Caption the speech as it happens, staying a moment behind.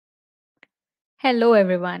Hello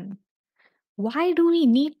everyone. Why do we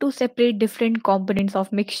need to separate different components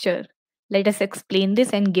of mixture? Let us explain this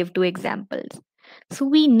and give two examples. So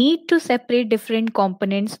we need to separate different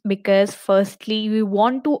components because firstly we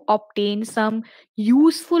want to obtain some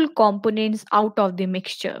useful components out of the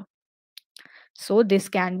mixture. So this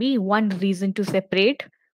can be one reason to separate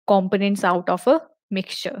components out of a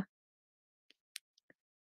mixture.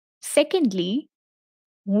 Secondly,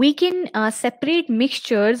 we can separate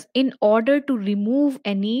mixtures in order to remove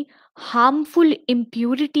any harmful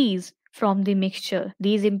impurities from the mixture.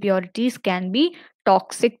 These impurities can be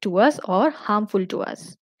toxic to us or harmful to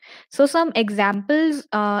us. So, some examples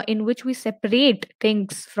in which we separate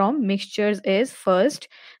things from mixtures is first,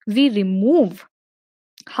 we remove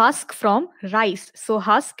husk from rice. So,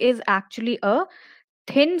 husk is actually a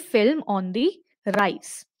thin film on the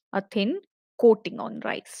rice, a thin coating on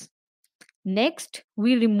rice. Next,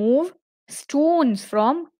 we remove stones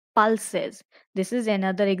from pulses. This is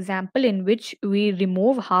another example in which we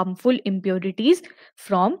remove harmful impurities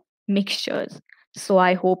from mixtures. So,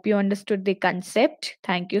 I hope you understood the concept.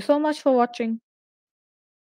 Thank you so much for watching.